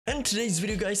And in today's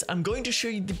video guys, I'm going to show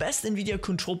you the best NVIDIA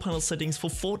Control Panel settings for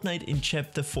Fortnite in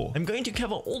Chapter 4. I'm going to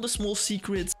cover all the small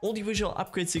secrets, all the visual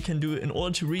upgrades you can do in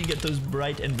order to really get those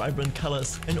bright and vibrant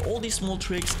colors, and all these small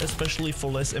tricks, especially for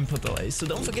less input delays. So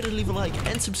don't forget to leave a like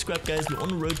and subscribe guys, we're on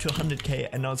the road to 100k,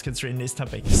 and now let's get straight into this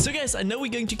topic. So guys, I know we're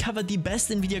going to cover the best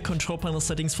NVIDIA Control Panel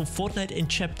settings for Fortnite in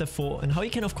Chapter 4, and how you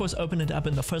can of course open it up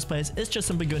in the first place is just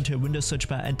simply go into a Windows search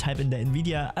bar and type in the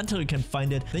NVIDIA until you can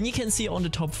find it. Then you can see on the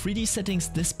top 3D settings,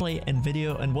 display and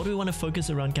video, and what we want to focus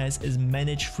around guys is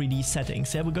manage 3D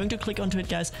settings. Yeah, we're going to click onto it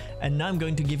guys, and now I'm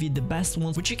going to give you the best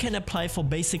ones which you can apply for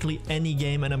basically any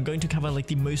game, and I'm going to cover like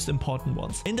the most important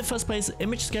ones. In the first place,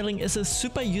 image scaling is a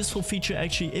super useful feature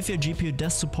actually if your GPU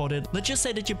does support it. Let's just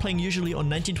say that you're playing usually on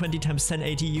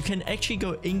 1920x1080, you can actually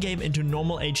go in-game into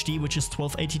normal HD, which is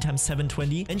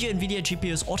 1280x720, and your NVIDIA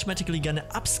GPU is automatically gonna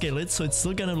upscale it, so it's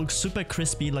still gonna look super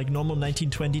crispy like normal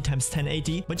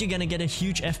 1920x1080, but you're gonna get a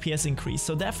huge FPS increase.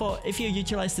 So therefore, if you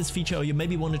utilize this feature or you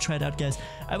maybe want to try it out guys,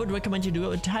 I would recommend you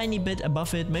do a tiny bit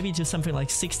above it, maybe to something like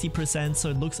 60%, so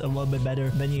it looks a little bit better.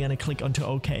 Then you're gonna click onto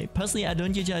OK. Personally, I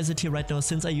don't utilize it here right now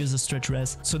since I use a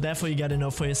StripeZ, so therefore you gotta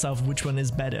know for yourself which one is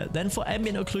better. Then for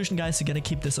ambient occlusion guys, you're gonna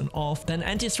keep this on off. Then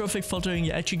anti-strophic filtering,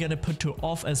 you're actually gonna put to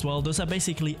off as well. Those are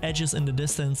basically edges in the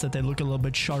distance that they look a little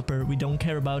bit sharper. We don't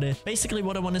care about it. Basically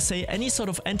what I want to say, any sort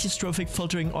of anti-strophic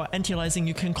filtering or anti-aliasing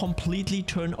you can completely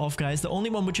turn off guys. The only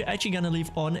one which you're actually gonna leave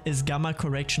on is gamma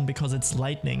correction because it's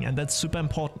lightning, and that's super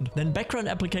important. Then background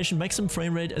application maximum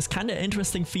frame rate is kind of an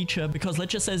interesting feature because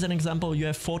let's just say as an example you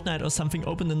have Fortnite or something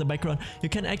open in the background, you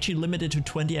can actually limit it to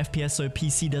 20 FPS so your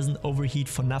PC doesn't overheat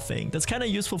for nothing. That's kind of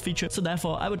a useful feature, so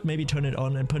therefore I would maybe turn it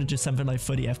on and put it to something like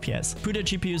 30 FPS. CUDA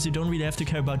GPUs you don't really have to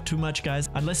care about too much guys,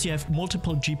 unless you have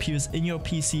multiple GPUs in your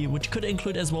PC, which could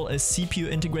include as well a CPU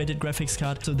integrated graphics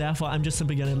card, so therefore I'm just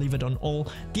simply gonna leave it on all.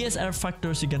 DSR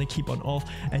factors you're gonna keep on off,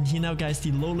 and here now guys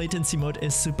the low latency mode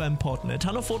is super important. A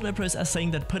ton of Fortnite pros are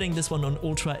saying that putting this one on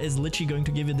ultra is literally going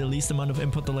to give you the least amount of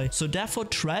input delay, so therefore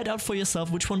try it out for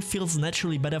yourself which one feels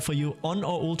naturally better for you, on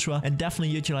or ultra, and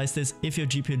definitely utilize this if your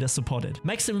GPU does support it.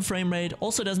 Maximum frame rate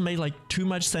also doesn't make like too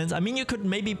much sense. I mean, you could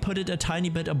maybe put it a tiny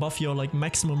bit above your like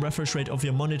maximum refresh rate of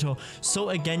your monitor, so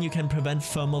again you can prevent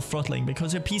thermal throttling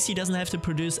because your PC doesn't have to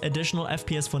produce additional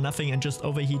FPS for nothing and just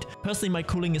overheat. Personally my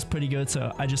cooling is pretty good,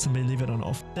 so I just simply leave it on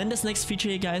off. Then this next feature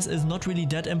here guys is not really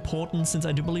that important since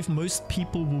I do believe most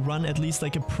people who run at least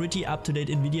like a pretty up-to-date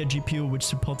NVIDIA GPU which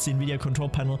supports the NVIDIA Control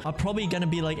Panel are probably gonna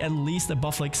be like at least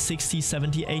above like 60,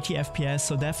 70, 80 FPS,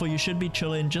 so therefore you should be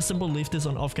chilling. Just simply leave this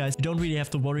on off guys, you don't really have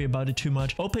to worry about it too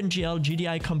much. OpenGL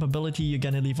GDI compatibility you're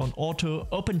gonna leave on auto,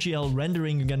 OpenGL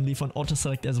rendering you're gonna leave on auto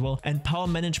select as well, and power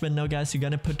management now guys you're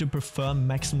gonna put to prefer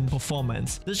maximum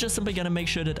performance. This is just simply gonna make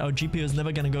sure that our GPU is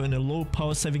never gonna go in a low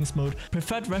power savings mode.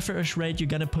 Preferred refresh rate you're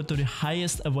gonna put to the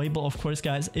highest available of course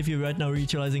guys. If you're right now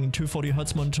utilizing a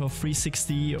 240Hz monitor,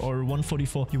 360 or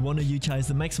 144, you want to utilize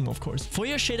the maximum of course. For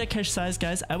your shader cache size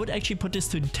guys, I would actually put this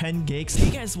to 10 gigs. If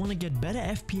you guys want to get better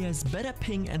FPS, better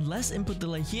ping and less input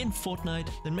delay here in Fortnite,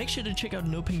 then make sure to check out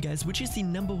NoPing guys, which is the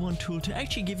 #1 tool to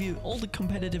actually give you all the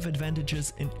competitive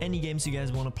advantages in any games you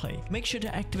guys want to play. Make sure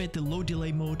to activate the low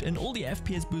delay mode and all the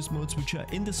FPS boost modes which are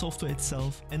in the software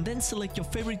itself, and then select your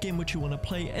favorite game which you want to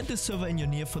play and the server in your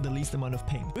near for the least amount of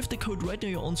ping. With the code right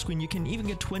now on screen you can even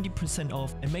get 20%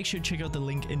 off, and make sure to check out the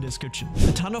link in the description.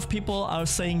 A ton of people are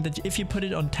saying that if you put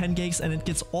it on 10 gigs and it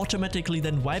gets automatically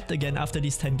then wiped again after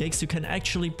these 10 gigs, you can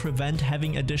actually prevent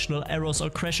having additional errors or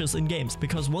crashes in games,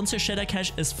 because once your shader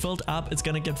cache is filled up it's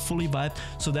gonna get fully wiped,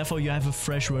 so therefore you have a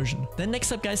fresh version. Then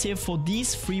next up guys, here for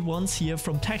these three ones here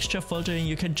from texture filtering,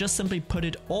 you can just simply put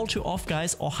it all to off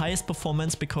guys, or highest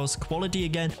performance, because quality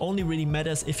again only really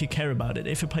matters if you care about it.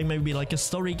 If you're playing maybe like a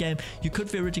story game, you could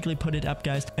theoretically put it up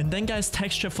guys. And then guys,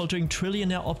 texture filtering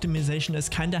trillionaire optimization is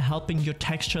kind of helping your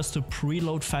textures to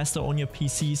preload faster on your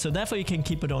PC, so therefore you can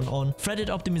keep it on. Threaded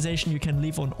optimization you can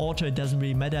leave on auto, it doesn't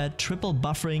really matter. Triple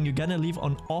buffering you're gonna leave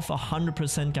on off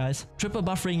 100% guys. Triple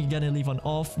buffering you're gonna leave on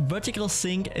off. Vertical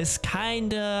sync is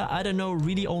kinda, I don't know,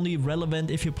 really only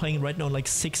relevant if you're playing right now on like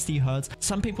 60 Hz.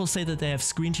 Some people say that they have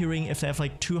screen tearing if they have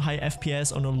like too high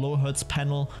FPS on a low Hertz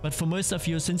panel, but for most of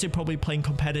you, since you're probably playing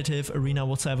competitive, arena,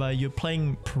 whatsoever, you're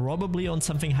playing probably on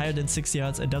something higher than 60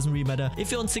 Hz, it doesn't really matter.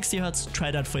 If you're on 60 Hz,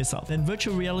 try that for yourself. Then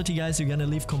virtual reality guys, you're gonna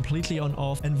leave completely on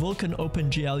off, and Vulkan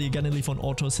OpenGL you're gonna leave on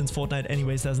auto since Fortnite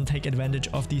anyways doesn't take advantage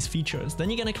of these features. Then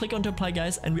you're gonna click onto apply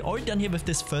guys, and we're already done here with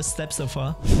this first step so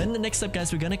far. Then the next step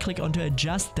guys, we're gonna click onto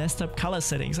adjust desktop color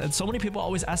settings, and so many people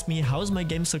always ask me, how is my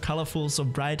game so colorful, so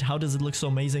bright, how does it look so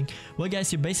amazing? Well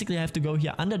guys, you basically have to go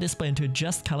here under display into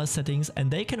adjust color settings, and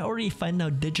they can already find now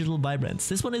digital vibrance.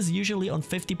 This one is usually on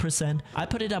 50%. I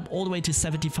put it up all the way to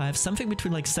 75 75, something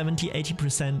between like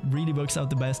 70-80% really works out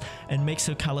the best and makes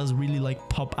your colors really like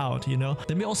pop out, you know.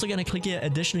 Then we're also gonna click here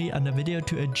additionally under video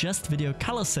to adjust video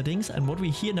color settings, and what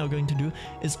we're here now going to do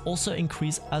is also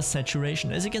increase our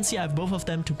saturation. As you can see, I have both of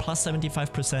them to plus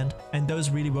 75%, and those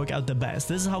really work out the best.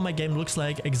 This is how my game looks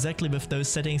like exactly with those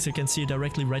settings. You can see it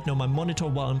directly right now on my monitor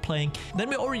while I'm playing. Then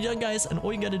we're already done, guys, and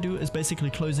all you gotta do is basically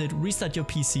close it, restart your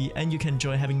PC, and you can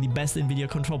enjoy having the best NVIDIA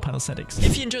control panel settings.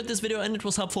 If you enjoyed this video and it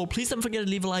was helpful, please don't forget to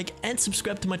leave a like and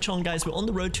subscribe to my channel, guys. We're on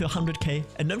the road to 100k,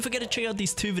 and don't forget to check out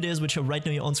these two videos which are right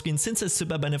now on screen, since it's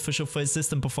super beneficial for your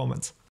system performance.